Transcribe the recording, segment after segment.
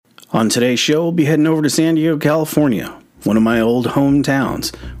On today's show, we'll be heading over to San Diego, California, one of my old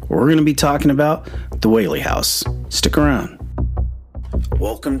hometowns, where we're going to be talking about the Whaley house. Stick around.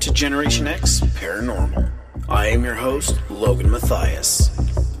 Welcome to Generation X Paranormal. I am your host, Logan Mathias.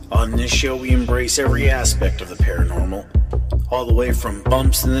 On this show, we embrace every aspect of the paranormal, all the way from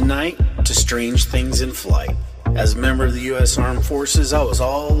bumps in the night to strange things in flight. As a member of the U.S. Armed Forces, I was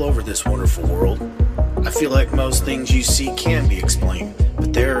all over this wonderful world. I feel like most things you see can be explained,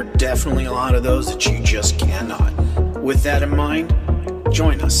 but there are definitely a lot of those that you just cannot. With that in mind,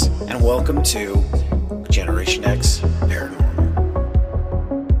 join us and welcome to Generation X Paranormal.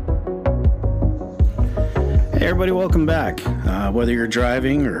 Hey everybody, welcome back. Whether you're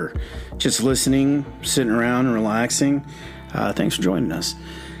driving or just listening, sitting around and relaxing, thanks for joining us.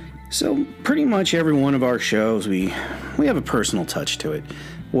 So pretty much every one of our shows, we have a personal touch to it.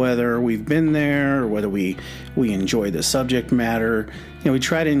 Whether we've been there or whether we enjoy the subject matter, we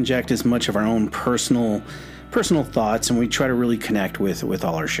try to inject as much of our own personal thoughts, and we try to really connect with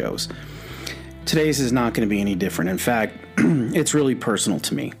all our shows. Today's is not going to be any different. In fact, it's really personal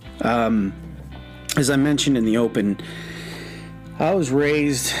to me. As I mentioned in the open, I was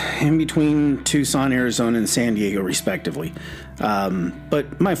raised in between Tucson, Arizona, and San Diego, respectively.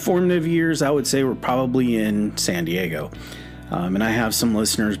 But my formative years, I would say, were probably in San Diego. And I have some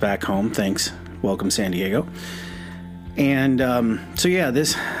listeners back home. Thanks. Welcome, San Diego. And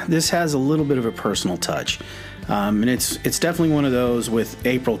this has a little bit of a personal touch. And it's definitely one of those with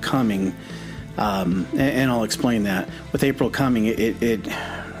April coming. And I'll explain that. With April coming,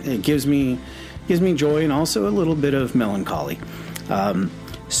 it gives me joy and also a little bit of melancholy.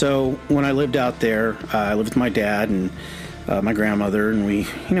 So when I lived out there, I lived with my dad and my grandmother, and we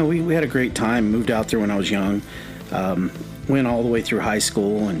had a great time. Moved out there when I was young. Went all the way through high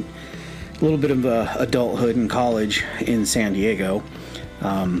school and a little bit of adulthood and college in San Diego.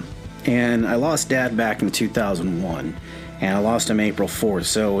 And I lost Dad back in 2001, and I lost him April 4th.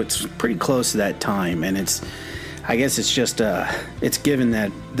 So it's pretty close to that time, and I guess it's just it's given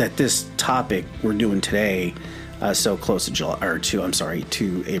that this topic we're doing today so close to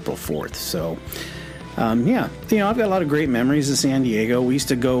to April 4th. So. I've got a lot of great memories of San Diego. We used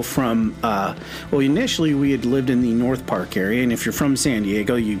to go from, initially we had lived in the North Park area, and if you're from San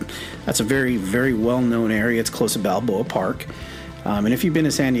Diego, that's a very, very well-known area. It's close to Balboa Park. And if you've been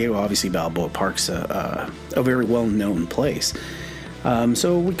to San Diego, obviously Balboa Park's a very well-known place.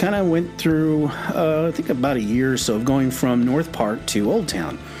 So we kind of went through, I think about a year or so of going from North Park to Old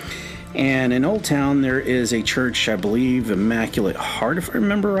Town. And in Old Town, there is a church, I believe, Immaculate Heart, if I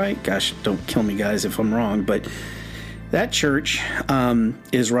remember right. Gosh, don't kill me, guys, if I'm wrong. But that church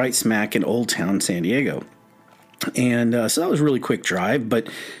is right smack in Old Town, San Diego. And so that was a really quick drive. But,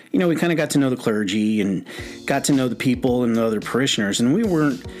 we kind of got to know the clergy and got to know the people and the other parishioners. And we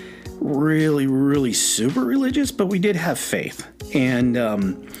weren't really, really super religious, but we did have faith. And,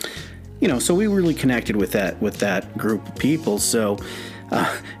 so we really connected with that group of people. So...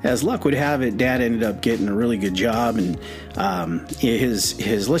 as luck would have it, Dad ended up getting a really good job, and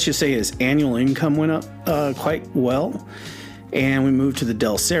his let's just say his annual income went up quite well, and we moved to the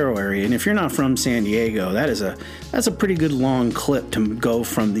Del Cerro area. And if you're not from San Diego, that's a pretty good long clip to go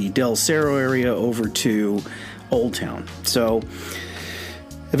from the Del Cerro area over to Old Town. So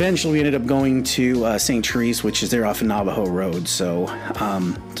eventually we ended up going to St. Therese, which is there off of Navajo Road. So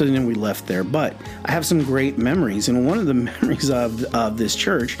then we left there. But I have some great memories. And one of the memories of this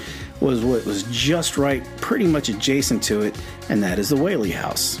church was what was just right, pretty much adjacent to it, and that is the Whaley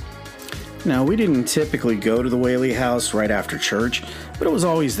house. Now, we didn't typically go to the Whaley house right after church, but it was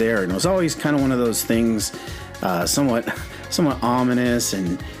always there. And it was always kind of one of those things, somewhat ominous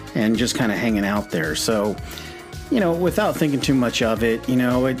and just kind of hanging out there. So... without thinking too much of it,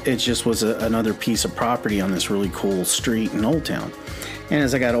 it just was another piece of property on this really cool street in Old Town. And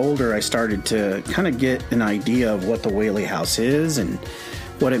as I got older, I started to kind of get an idea of what the Whaley house is and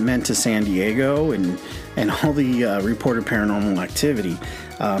what it meant to San Diego and all the reported paranormal activity.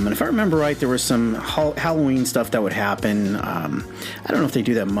 And if I remember right, there was some Halloween stuff that would happen. I don't know if they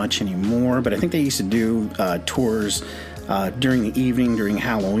do that much anymore, but I think they used to do tours during the evening, during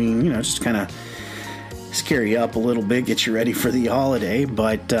Halloween, just kind of scare you up a little bit, get you ready for the holiday.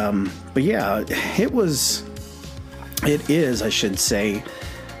 But yeah, it is, I should say,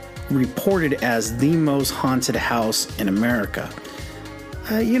 reported as the most haunted house in America.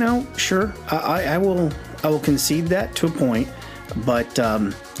 Sure, I will concede that to a point, but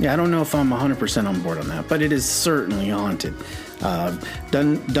I don't know if I'm 100% on board on that. But it is certainly haunted.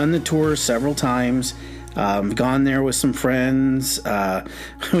 Done the tour several times. Gone there with some friends.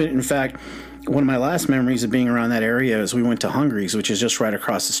 In fact, one of my last memories of being around that area is we went to Hungry's, which is just right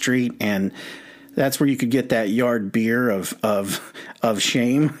across the street, and that's where you could get that yard beer of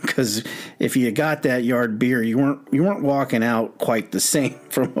shame, because if you got that yard beer, you weren't walking out quite the same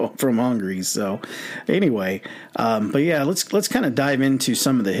from Hungry's. So anyway, but yeah, let's kind of dive into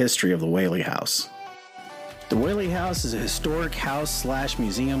some of the history of the Whaley House. The Whaley House is a historic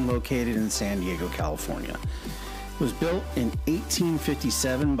house/museum located in San Diego, California. It was built in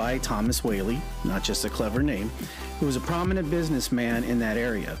 1857 by Thomas Whaley, not just a clever name, who was a prominent businessman in that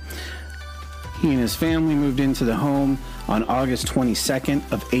area. He and his family moved into the home on August 22nd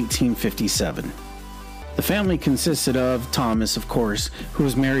of 1857. The family consisted of Thomas, of course, who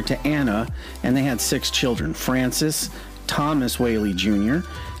was married to Anna, and they had 6 children: Francis, Thomas Whaley Jr.,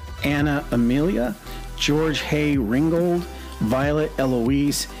 Anna Amelia, George Hay Ringgold, Violet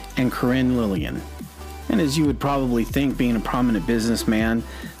Eloise, and Corinne Lillian. And as you would probably think, being a prominent businessman,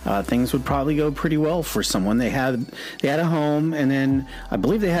 things would probably go pretty well for someone. They had a home, and then I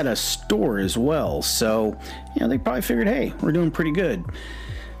believe they had a store as well. So, they probably figured, hey, we're doing pretty good.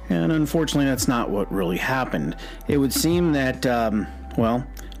 And unfortunately, that's not what really happened. It would seem that,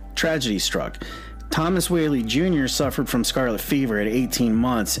 tragedy struck. Thomas Whaley Jr. suffered from scarlet fever at 18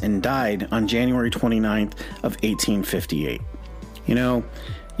 months and died on January 29th of 1858.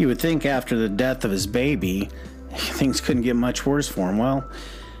 You would think after the death of his baby, things couldn't get much worse for him. Well,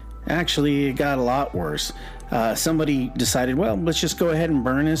 actually, it got a lot worse. Somebody decided, let's just go ahead and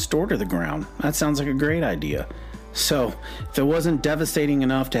burn his store to the ground. That sounds like a great idea. So, if it wasn't devastating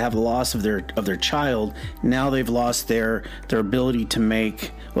enough to have the loss of their child, now they've lost their ability to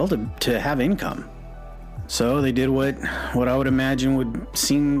make, to have income. So they did what I would imagine would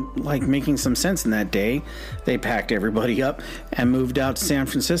seem like making some sense in that day. They packed everybody up and moved out to San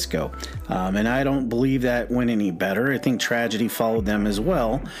Francisco. And I don't believe that went any better. I think tragedy followed them as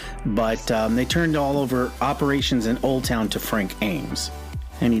well. But they turned all over operations in Old Town to Frank Ames.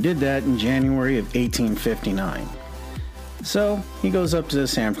 And he did that in January of 1859. So he goes up to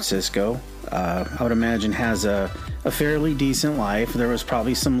San Francisco. I would imagine has a fairly decent life. There was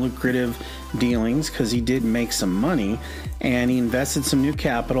probably some lucrative dealings because he did make some money, and he invested some new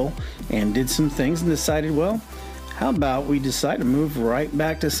capital and did some things and decided, how about we decide to move right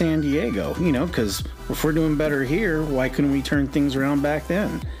back to San Diego? Because if we're doing better here, why couldn't we turn things around back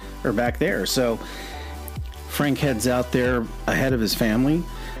there? So Frank heads out there ahead of his family,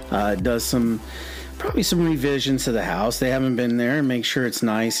 does probably some revisions to the house. They haven't been there, and make sure it's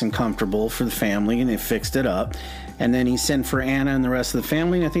nice and comfortable for the family, and they fixed it up. And then he sent for Anna and the rest of the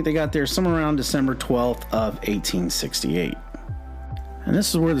family, and I think they got there somewhere around December 12th of 1868. And this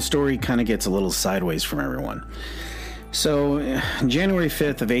is where the story kind of gets a little sideways from everyone. So, January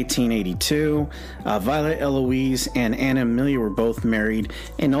 5th of 1882, Violet Eloise and Anna Amelia were both married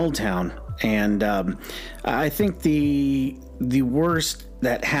in Old Town. And I think the worst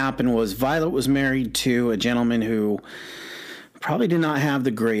that happened was Violet was married to a gentleman who probably did not have the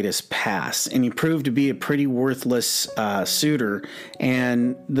greatest past, and he proved to be a pretty worthless suitor.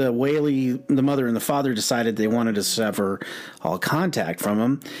 And the mother and the father decided they wanted to sever all contact from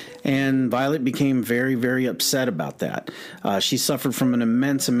him, and Violet became very, very upset about that. She suffered from an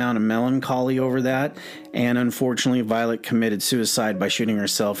immense amount of melancholy over that, and unfortunately, Violet committed suicide by shooting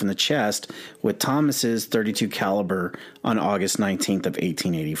herself in the chest with Thomas's .32 caliber on August 19th of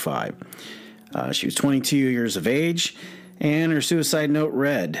 1885. She was 22 years of age. And her suicide note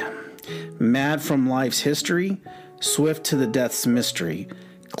read, "Mad from life's history, swift to the death's mystery,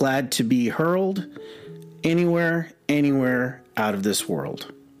 glad to be hurled anywhere out of this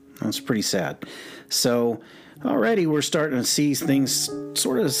world." That's pretty sad. So already we're starting to see things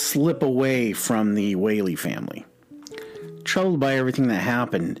sort of slip away from the Whaley family. Troubled by everything that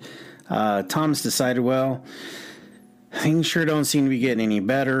happened, Thomas decided, things sure don't seem to be getting any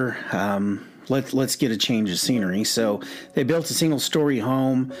better. Let's get a change of scenery. So they built a single-story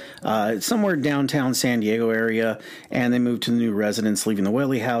home somewhere downtown San Diego area, and they moved to the new residence, leaving the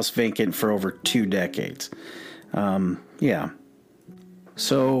Whaley house vacant for over 2 decades.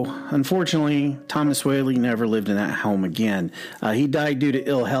 So, unfortunately, Thomas Whaley never lived in that home again. He died due to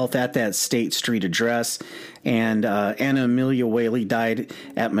ill health at that State Street address, and Anna Amelia Whaley died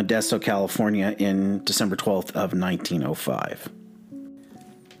at Modesto, California in December 12th of 1905.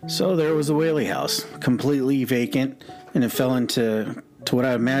 So there was the Whaley house, completely vacant, and it fell into what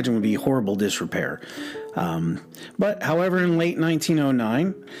I imagine would be horrible disrepair. But however, in late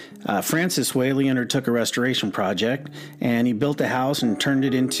 1909, Francis Whaley undertook a restoration project, and he built the house and turned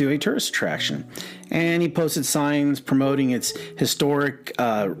it into a tourist attraction. And he posted signs promoting its historic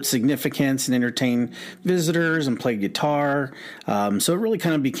significance and entertained visitors and played guitar. So it really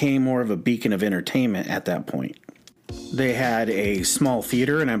kind of became more of a beacon of entertainment at that point. They had a small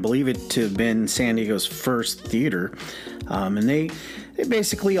theater, and I believe it to have been San Diego's first theater. And they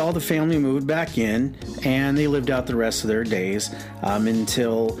basically, all the family moved back in, and they lived out the rest of their days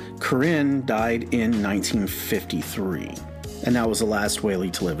until Corinne died in 1953. And that was the last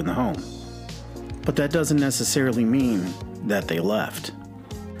Whaley to live in the home. But that doesn't necessarily mean that they left.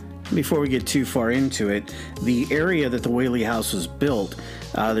 Before we get too far into it, the area that the Whaley house was built,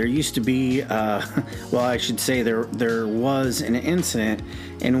 there used to be, well, I should say there was an incident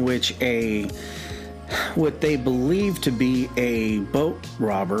in which what they believed to be a boat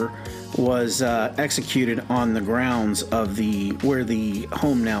robber was executed on the grounds of where the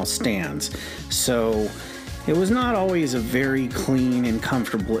home now stands. So it was not always a very clean and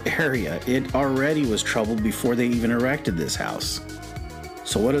comfortable area. It already was troubled before they even erected this house.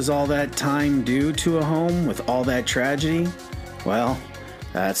 So what does all that time do to a home with all that tragedy? Well,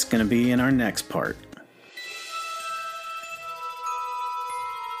 that's going to be in our next part.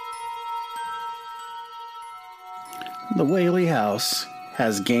 The Whaley house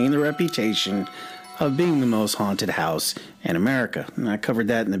has gained the reputation of being the most haunted house in America. And I covered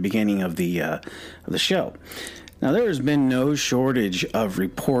that in the beginning of the show. Now, there has been no shortage of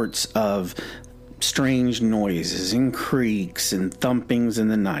reports of strange noises and creaks and thumpings in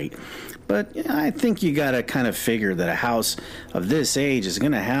the night. But I think you got to kind of figure that a house of this age is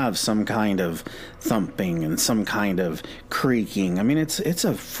going to have some kind of thumping and some kind of creaking. I mean, it's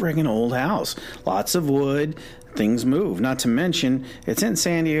a friggin' old house. Lots of wood. Things move. Not to mention, it's in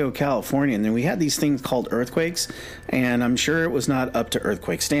San Diego, California, and then we had these things called earthquakes, and I'm sure it was not up to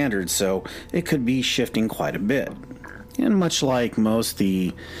earthquake standards, so it could be shifting quite a bit. And much like most of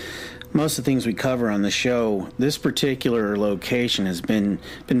the things we cover on the show, this particular location has been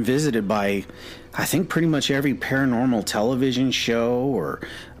visited by, I think, pretty much every paranormal television show or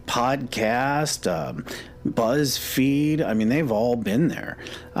podcast, BuzzFeed. I mean, they've all been there.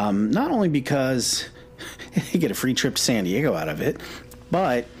 Not only because you get a free trip to San Diego out of it,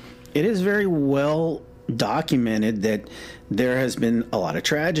 but it is very well documented that there has been a lot of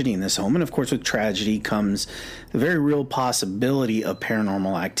tragedy in this home. And of course, with tragedy comes the very real possibility of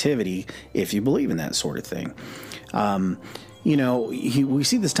paranormal activity if you believe in that sort of thing. We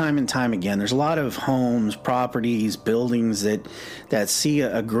see this time and time again. There's a lot of homes, properties, buildings that see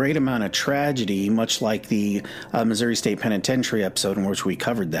a great amount of tragedy, much like the Missouri State Penitentiary episode in which we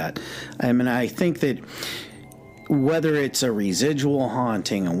covered that. I mean, I think that whether it's a residual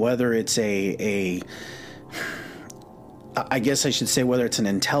haunting and whether it's I guess I should say whether it's an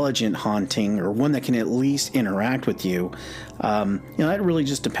intelligent haunting or one that can at least interact with you, that really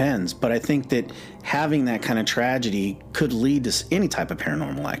just depends. But I think that having that kind of tragedy could lead to any type of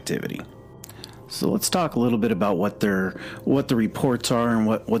paranormal activity. So let's talk a little bit about what the reports are and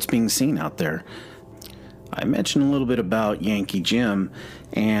what's being seen out there. I mentioned a little bit about Yankee Jim,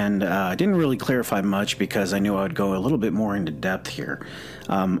 and I didn't really clarify much because I knew I would go a little bit more into depth here.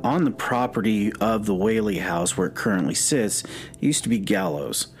 On the property of the Whaley house where it currently sits, used to be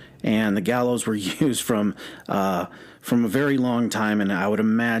gallows, and the gallows were used from a very long time, and I would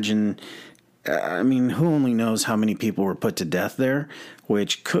imagine, who only knows how many people were put to death there,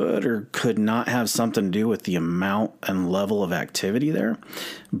 which could or could not have something to do with the amount and level of activity there.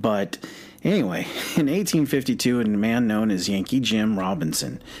 But anyway, in 1852, a man known as Yankee Jim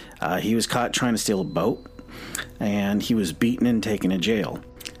Robinson, he was caught trying to steal a boat, and he was beaten and taken to jail.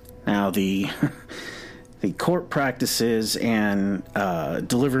 Now, the court practices and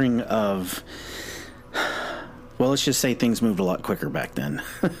delivering of, well, let's just say things moved a lot quicker back then.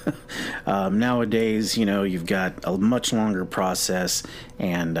 Nowadays, you've got a much longer process,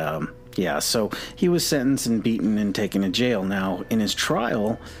 and so he was sentenced and beaten and taken to jail. Now, in his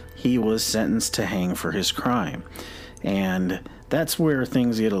trial, he was sentenced to hang for his crime. And that's where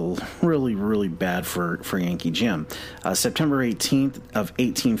things get really, really bad for Yankee Jim. September 18th of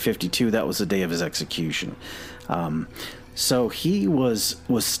 1852, that was the day of his execution. So he was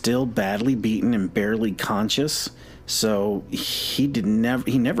still badly beaten and barely conscious. So he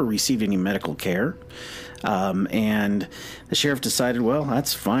never received any medical care. And the sheriff decided, well,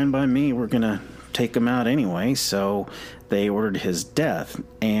 that's fine by me. We're going to take him out anyway. So they ordered his death.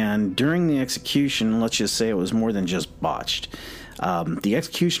 And during the execution, let's just say it was more than just botched. The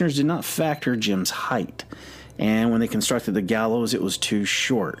executioners did not factor Jim's height. and when they constructed the gallows, it was too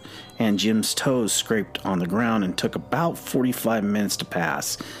short, and Jim's toes scraped on the ground and took about 45 minutes to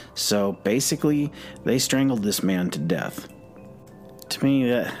pass. So basically, they strangled this man to death. To me,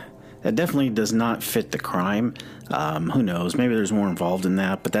 that definitely does not fit the crime. Who knows? Maybe there's more involved in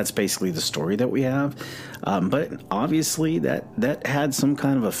that, but that's basically the story that we have. But obviously, that had some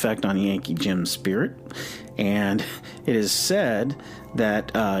kind of effect on Yankee Jim's spirit. And it is said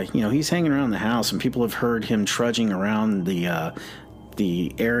that, he's hanging around the house, and people have heard him trudging around the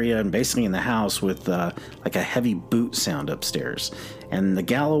area and basically in the house with like a heavy boot sound upstairs. And the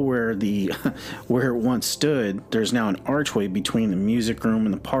gallows where it once stood, there's now an archway between the music room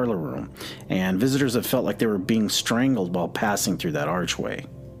and the parlor room, and visitors have felt like they were being strangled while passing through that archway.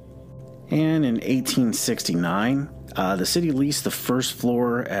 And in 1869, the city leased the first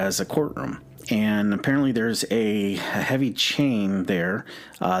floor as a courtroom. And apparently there's a heavy chain there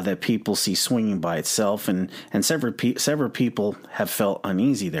that people see swinging by itself, and several people have felt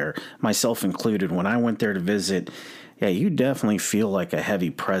uneasy there, myself included. When I went there to visit, yeah, you definitely feel like a heavy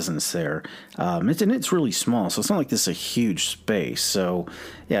presence there. It's really small, so it's not like this is a huge space. So,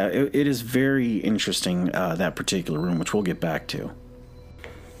 yeah, it is very interesting, that particular room, which we'll get back to.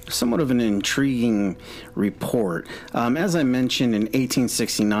 Somewhat of an intriguing report. As I mentioned, in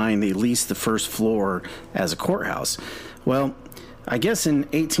 1869, they leased the first floor as a courthouse. Well, I guess in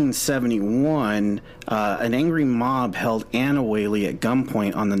 1871, an angry mob held Anna Whaley at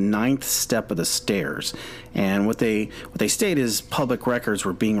gunpoint on the 9th step of the stairs. And what they state is public records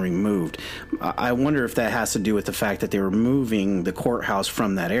were being removed. I wonder if that has to do with the fact that they were moving the courthouse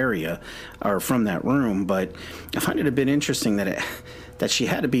from that area, or from that room. But I find it a bit interesting that she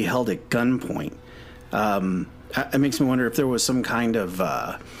had to be held at gunpoint. It makes me wonder if there was some kind of,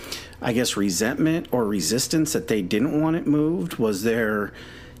 resentment or resistance that they didn't want it moved. Was there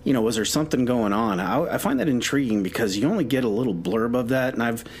something going on? I find that intriguing because you only get a little blurb of that, and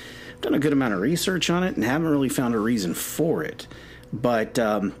I've done a good amount of research on it and haven't really found a reason for it. But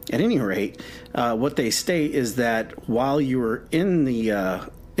at any rate, what they state is that while you were in the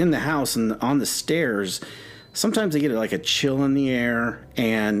house and on the stairs, sometimes they get like a chill in the air,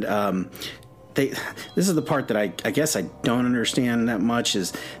 and this is the part that I guess I don't understand that much,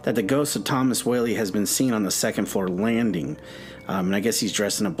 is that the ghost of Thomas Whaley has been seen on the second floor landing, and I guess he's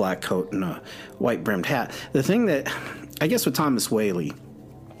dressed in a black coat and a white brimmed hat. The thing that I guess with Thomas Whaley,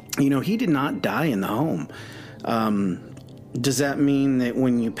 he did not die in the home. Does that mean that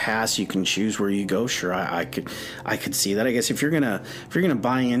when you pass, you can choose where you go? Sure, I could see that. I guess if you're gonna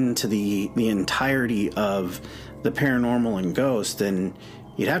buy into the entirety of the paranormal and ghosts, then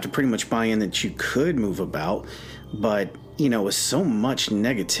you'd have to pretty much buy in that you could move about. But with so much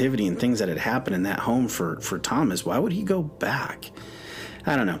negativity and things that had happened in that home for Thomas, why would he go back?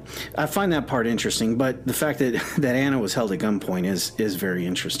 I don't know. I find that part interesting, but the fact that Anna was held at gunpoint is very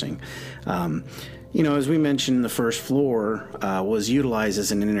interesting. As we mentioned, the first floor was utilized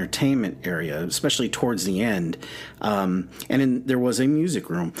as an entertainment area, especially towards the end. There was a music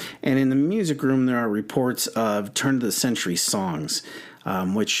room. And in the music room, there are reports of turn-of-the-century songs,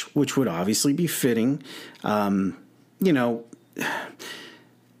 which would obviously be fitting.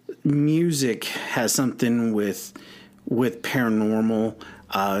 Music has something with paranormal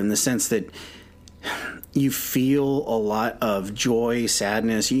in the sense that you feel a lot of joy,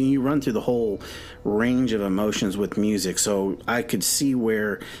 sadness. You run through the whole range of emotions with music. So I could see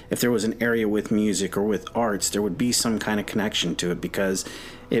where if there was an area with music or with arts, there would be some kind of connection to it, because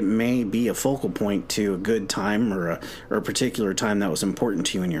it may be a focal point to a good time or a particular time that was important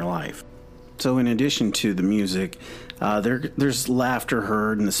to you in your life. So in addition to the music, there's laughter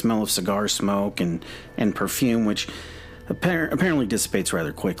heard and the smell of cigar smoke and perfume, which apparently dissipates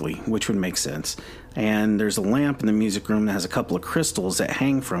rather quickly, which would make sense. And there's a lamp in the music room that has a couple of crystals that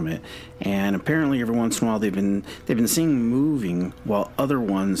hang from it, and apparently every once in a while they've been seen moving while other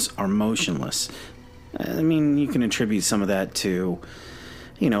ones are motionless. I mean, you can attribute some of that to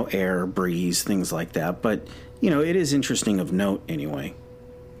air, breeze, things like that, but it is interesting of note anyway.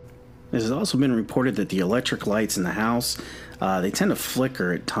 It has also been reported that the electric lights in the house, they tend to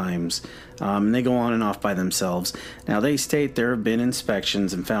flicker at times, and they go on and off by themselves. Now, they state there have been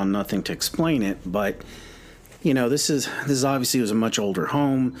inspections and found nothing to explain it, but, this is obviously was a much older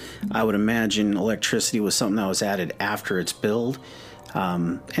home. I would imagine electricity was something that was added after its build,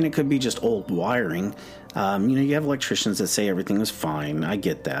 and it could be just old wiring. You have electricians that say everything is fine. I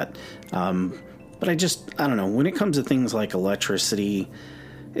get that. But I don't know. When it comes to things like electricity,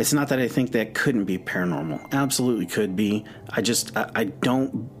 it's not that I think that couldn't be paranormal. Absolutely could be. I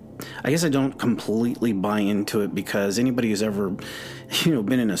don't I guess I don't completely buy into it, because anybody who's ever,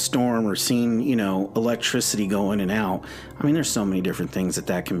 been in a storm or seen, electricity go in and out, I mean, there's so many different things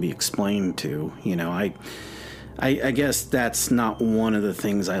that can be explained to. I guess that's not one of the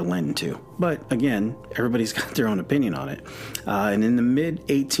things I lend to. But again, everybody's got their own opinion on it. And in the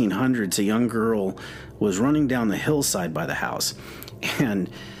mid-1800s, a young girl was running down the hillside by the house. And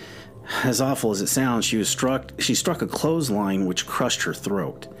as awful as it sounds, she struck a clothesline which crushed her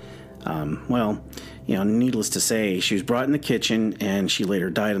throat. Needless to say, she was brought in the kitchen, and she later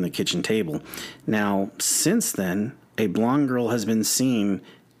died on the kitchen table. Now, since then, a blonde girl has been seen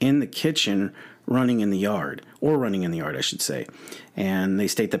in the kitchen running in the yard, I should say. And they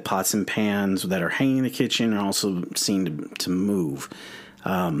state that pots and pans that are hanging in the kitchen are also seen to move.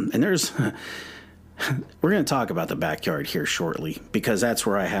 And there's... We're going to talk about the backyard here shortly, because that's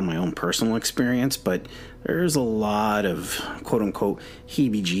where I had my own personal experience, but there's a lot of quote-unquote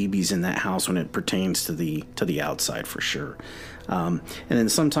heebie-jeebies in that house when it pertains to the outside, for sure. And then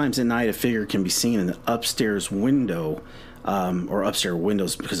sometimes at night, a figure can be seen in the upstairs window, or upstairs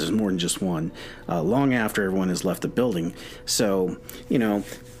windows, because there's more than just one, long after everyone has left the building. So,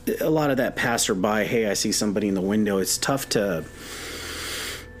 a lot of that passerby, hey, I see somebody in the window, it's tough to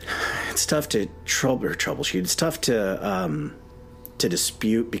troubleshoot. It's tough to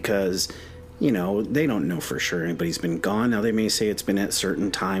dispute, because they don't know for sure anybody's been gone. Now, they may say it's been at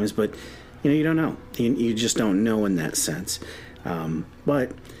certain times, but you don't know. You just don't know in that sense.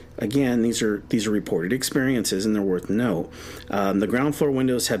 But again, these are reported experiences, and they're worth note. The ground floor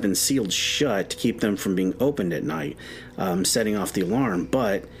windows have been sealed shut to keep them from being opened at night, setting off the alarm.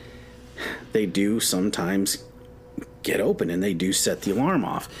 But they do sometimes get open, and they do set the alarm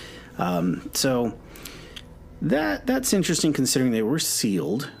off. So that's interesting, considering they were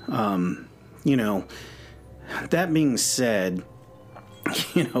sealed. That being said,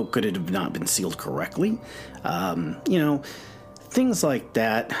 could it have not been sealed correctly? Things like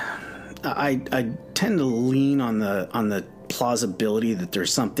that. I tend to lean on the plausibility that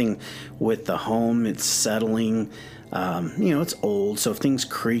there's something with the home. It's settling. It's old, so if things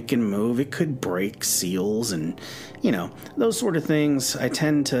creak and move, it could break seals and, those sort of things. I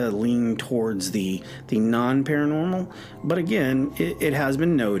tend to lean towards the non-paranormal, but again, it has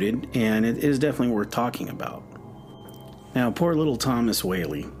been noted, and it is definitely worth talking about. Now, poor little Thomas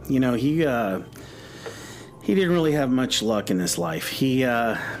Whaley, he didn't really have much luck in this life. He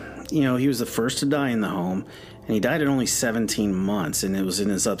was the first to die in the home, and he died at only 17 months, and it was in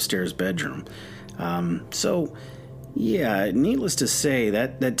his upstairs bedroom. Yeah, needless to say,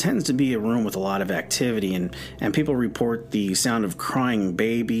 that tends to be a room with a lot of activity, and people report the sound of crying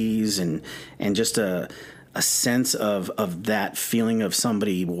babies and just a sense of that feeling of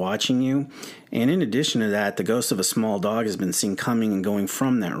somebody watching you. And in addition to that, the ghost of a small dog has been seen coming and going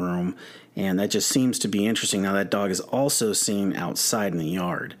from that room, and that just seems to be interesting. Now, that dog is also seen outside in the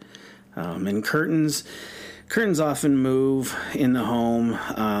yard. And curtains often move in the home.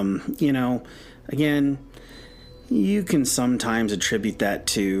 Again, you can sometimes attribute that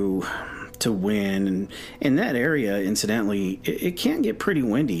to wind, and in that area, incidentally, it can get pretty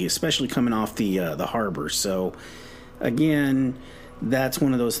windy, especially coming off the harbor. So again, that's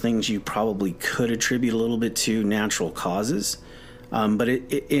one of those things you probably could attribute a little bit to natural causes. But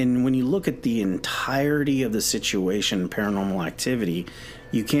when you look at the entirety of the situation, paranormal activity,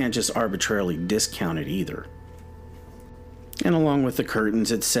 you can't just arbitrarily discount it either. And along with the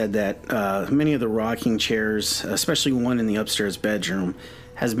curtains, it's said that many of the rocking chairs, especially one in the upstairs bedroom,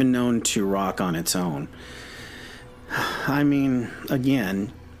 has been known to rock on its own. I mean,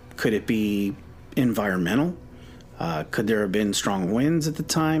 again, could it be environmental? Could there have been strong winds at the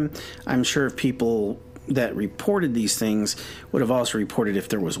time? I'm sure people that reported these things would have also reported if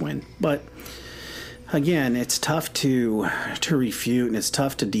there was wind. But again, it's tough to refute, and it's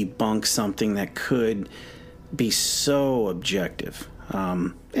tough to debunk something that could be so objective.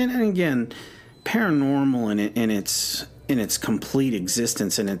 And again, paranormal in its complete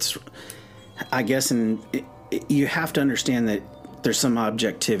existence, and its, I guess, you have to understand that there's some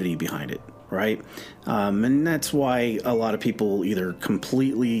objectivity behind it, right? And that's why a lot of people either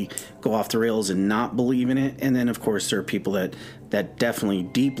completely go off the rails and not believe in it, and then of course there are people that definitely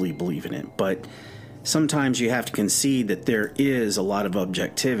deeply believe in it. But sometimes you have to concede that there is a lot of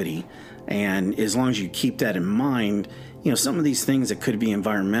objectivity. And as long as you keep that in mind, some of these things that could be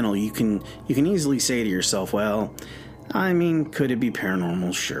environmental, you can easily say to yourself, well, I mean, could it be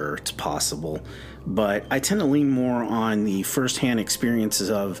paranormal? Sure, it's possible. But I tend to lean more on the firsthand experiences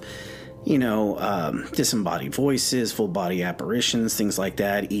of, disembodied voices, full body apparitions, things like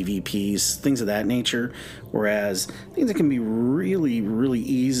that, EVPs, things of that nature. Whereas things that can be really, really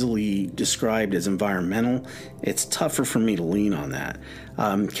easily described as environmental, it's tougher for me to lean on that.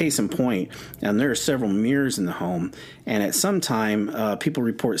 Case in point, and there are several mirrors in the home, and at some time, people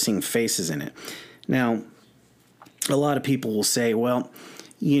report seeing faces in it. Now, a lot of people will say, well,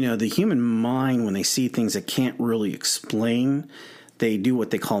 the human mind, when they see things that can't really explain, they do what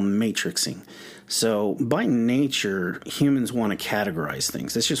they call matrixing. So by nature, humans want to categorize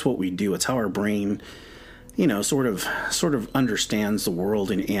things. That's just what we do. It's how our brain, sort of understands the world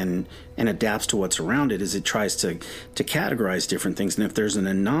and adapts to what's around it, as it tries to categorize different things. And if there's an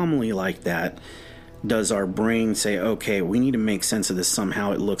anomaly like that, does our brain say, okay, we need to make sense of this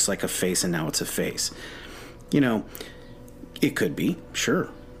somehow? It looks like a face and now it's a face. It could be, sure,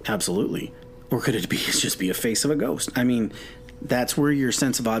 absolutely. Or could it just be a face of a ghost? I mean, that's where your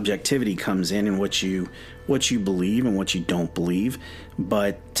sense of objectivity comes in, and what you believe and what you don't believe.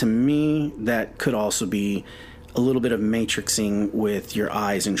 But to me, that could also be a little bit of matrixing with your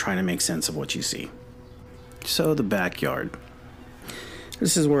eyes and trying to make sense of what you see. So the backyard.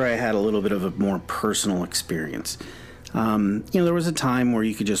 This is where I had a little bit of a more personal experience. There was a time where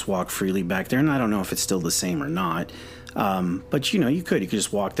you could just walk freely back there, and I don't know if it's still the same or not. But you could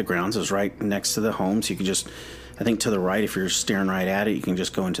just walk the grounds. It was right next to the home, so you could just, I think to the right, if you're staring right at it, you can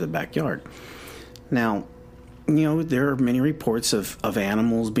just go into the backyard. Now, there are many reports of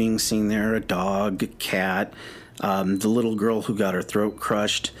animals being seen there, a dog, a cat, the little girl who got her throat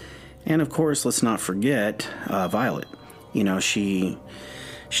crushed, and of course, let's not forget Violet. She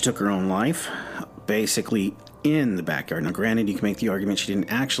took her own life, basically in the backyard. Now, granted, you can make the argument she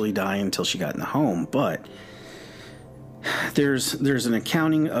didn't actually die until she got in the home, but there's an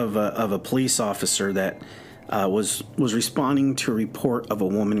accounting of a police officer that was responding to a report of a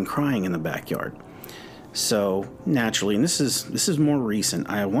woman crying in the backyard. So naturally, and this is more recent.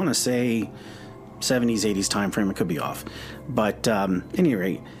 I want to say 70s, 80s time frame. It could be off, but at any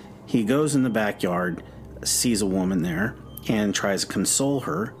rate, he goes in the backyard, sees a woman there, and tries to console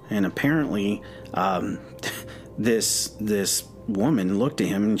her. And apparently, this woman looked at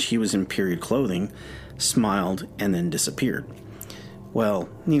him, and she was in period clothing, smiled, and then disappeared. Well,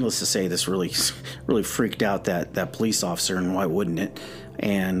 needless to say, this really freaked out that police officer, and why wouldn't it?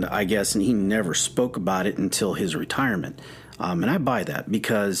 And I guess he never spoke about it until his retirement. And I buy that,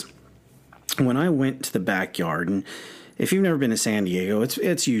 because when I went to the backyard, and if you've never been to San Diego,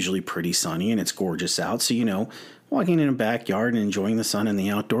 it's usually pretty sunny and it's gorgeous out. So, walking in a backyard and enjoying the sun and the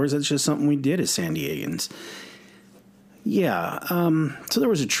outdoors, that's just something we did as San Diegans. Yeah, so there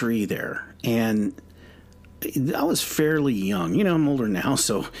was a tree there, and I was fairly young. I'm older now,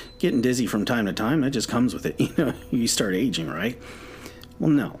 so getting dizzy from time to time, that just comes with it. You start aging, right?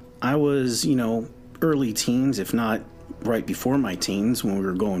 Well, no. I was, early teens, if not right before my teens, when we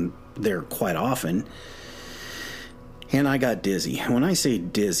were going there quite often. And I got dizzy. When I say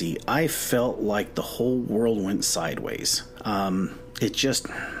dizzy, I felt like the whole world went sideways. It just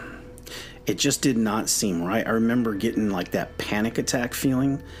did not seem right. I remember getting like that panic attack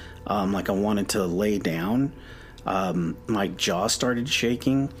feeling, like I wanted to lay down. My jaw started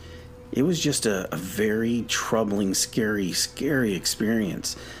shaking. It was just a very troubling, scary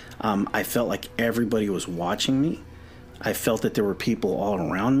experience. I felt like everybody was watching me. I felt that there were people all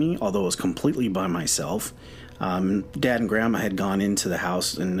around me, although I was completely by myself. Dad and Grandma had gone into the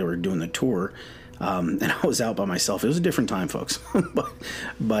house and they were doing the tour, and I was out by myself. It was a different time, folks.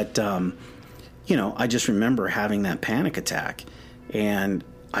 but I just remember having that panic attack, and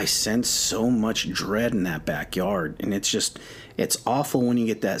I sensed so much dread in that backyard. And it's awful when you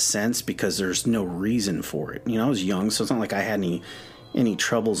get that sense, because there's no reason for it. I was young, so it's not like I had any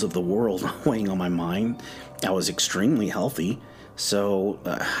troubles of the world weighing on my mind. I was extremely healthy. So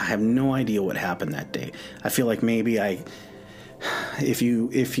I have no idea what happened that day. I feel like maybe if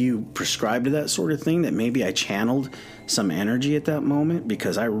you prescribe to that sort of thing, that maybe I channeled some energy at that moment,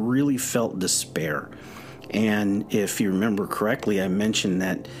 because I really felt despair. And if you remember correctly, I mentioned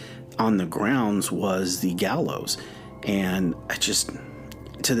that on the grounds was the gallows. And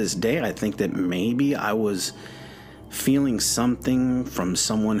to this day, I think that maybe I was feeling something from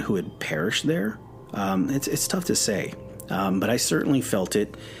someone who had perished there. It's tough to say. But I certainly felt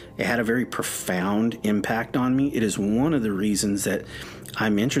it. It had a very profound impact on me. It is one of the reasons that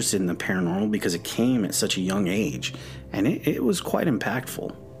I'm interested in the paranormal, because it came at such a young age, and it was quite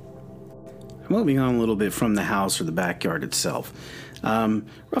impactful. Moving on a little bit from the house or the backyard itself,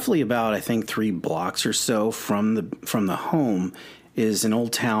 roughly about, I think, 3 blocks or so from the home is an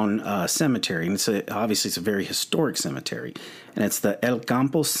old town cemetery, and obviously it's a very historic cemetery, and it's the El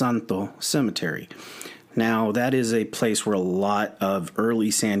Campo Santo Cemetery. Now, that is a place where a lot of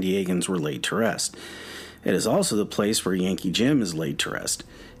early San Diegans were laid to rest. It is also the place where Yankee Jim is laid to rest.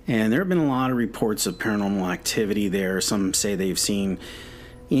 And there have been a lot of reports of paranormal activity there. Some say they've seen,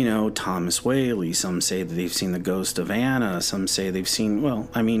 Thomas Whaley. Some say that they've seen the ghost of Anna. Some say they've seen,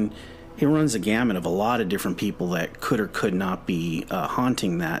 it runs a gamut of a lot of different people that could or could not be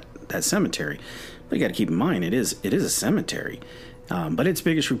haunting that cemetery. But you got to keep in mind, it is a cemetery. But its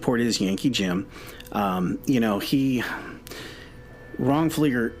biggest report is Yankee Jim. He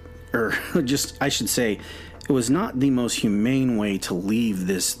wrongfully or just, I should say, it was not the most humane way to leave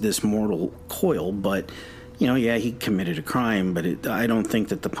this mortal coil, but, he committed a crime, but I don't think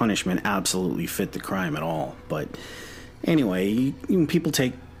that the punishment absolutely fit the crime at all. But anyway, people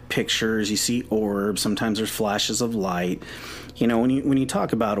take pictures, you see orbs, sometimes there's flashes of light. When you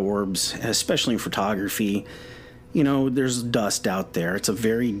talk about orbs, especially in photography, there's dust out there. It's a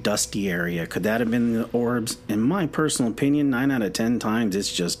very dusty area. Could that have been the orbs? In my personal opinion, 9 out of 10 times,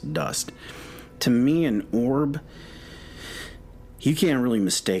 it's just dust. To me, an orb, you can't really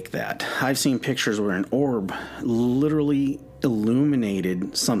mistake that. I've seen pictures where an orb literally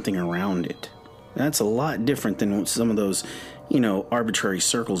illuminated something around it. That's a lot different than some of those, arbitrary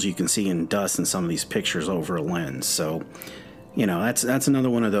circles you can see in dust in some of these pictures over a lens. So, that's another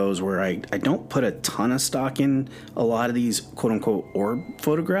one of those where I don't put a ton of stock in a lot of these quote-unquote orb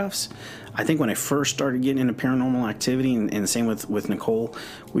photographs. I think when I first started getting into paranormal activity, and same with Nicole,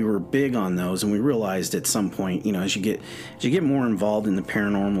 we were big on those, and we realized at some point, as you get more involved in the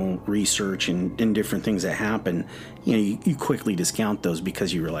paranormal research and different things that happen, you quickly discount those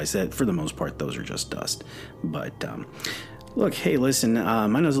because you realize that for the most part, those are just dust. But look, hey, listen,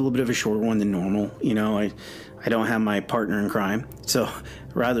 mine was a little bit of a shorter one than normal. I don't have my partner in crime, so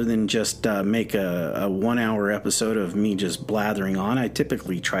rather than just make a 1 hour episode of me just blathering on, I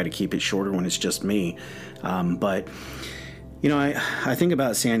typically try to keep it shorter when it's just me. But I think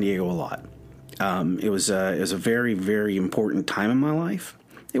about San Diego a lot. It was a very, very important time in my life.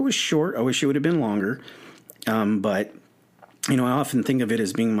 It was short. I wish it would have been longer. But I often think of it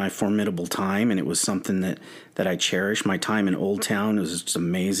as being my formidable time, and it was something that I cherish. My time in Old Town was just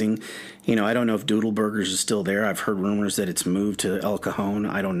amazing. I don't know if Doodle Burgers is still there. I've heard rumors that it's moved to El Cajon.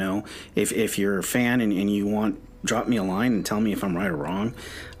 I don't know. If you're a fan and you want, drop me a line and tell me if I'm right or wrong.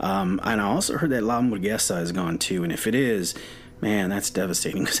 And I also heard that La Hamburguesa is gone too, and if it is, man, that's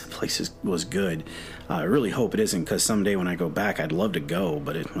devastating because that place was good. I really hope it isn't, because someday when I go back, I'd love to go,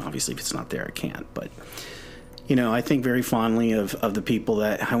 but obviously if it's not there, I can't. But I think very fondly of the people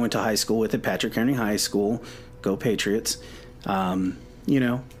that I went to high school with at Patrick Henry High School. Go Patriots.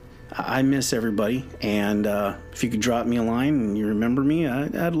 I miss everybody, and if you could drop me a line and you remember me,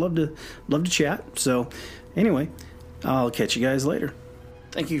 I'd love to chat. So anyway, I'll catch you guys later.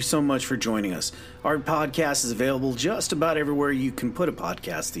 Thank you so much for joining us. Our podcast is available just about everywhere you can put a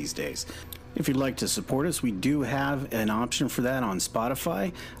podcast these days. If you'd like to support us, we do have an option for that on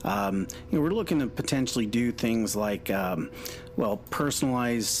Spotify. We're looking to potentially do things like,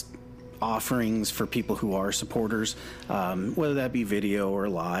 personalized offerings for people who are supporters, whether that be video or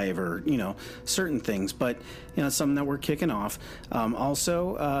live or, certain things. But, it's something that we're kicking off.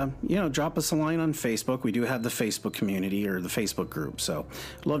 Also, drop us a line on Facebook. We do have the Facebook community or the Facebook group. So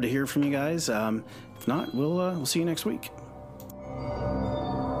I'd love to hear from you guys. If not, we'll see you next week.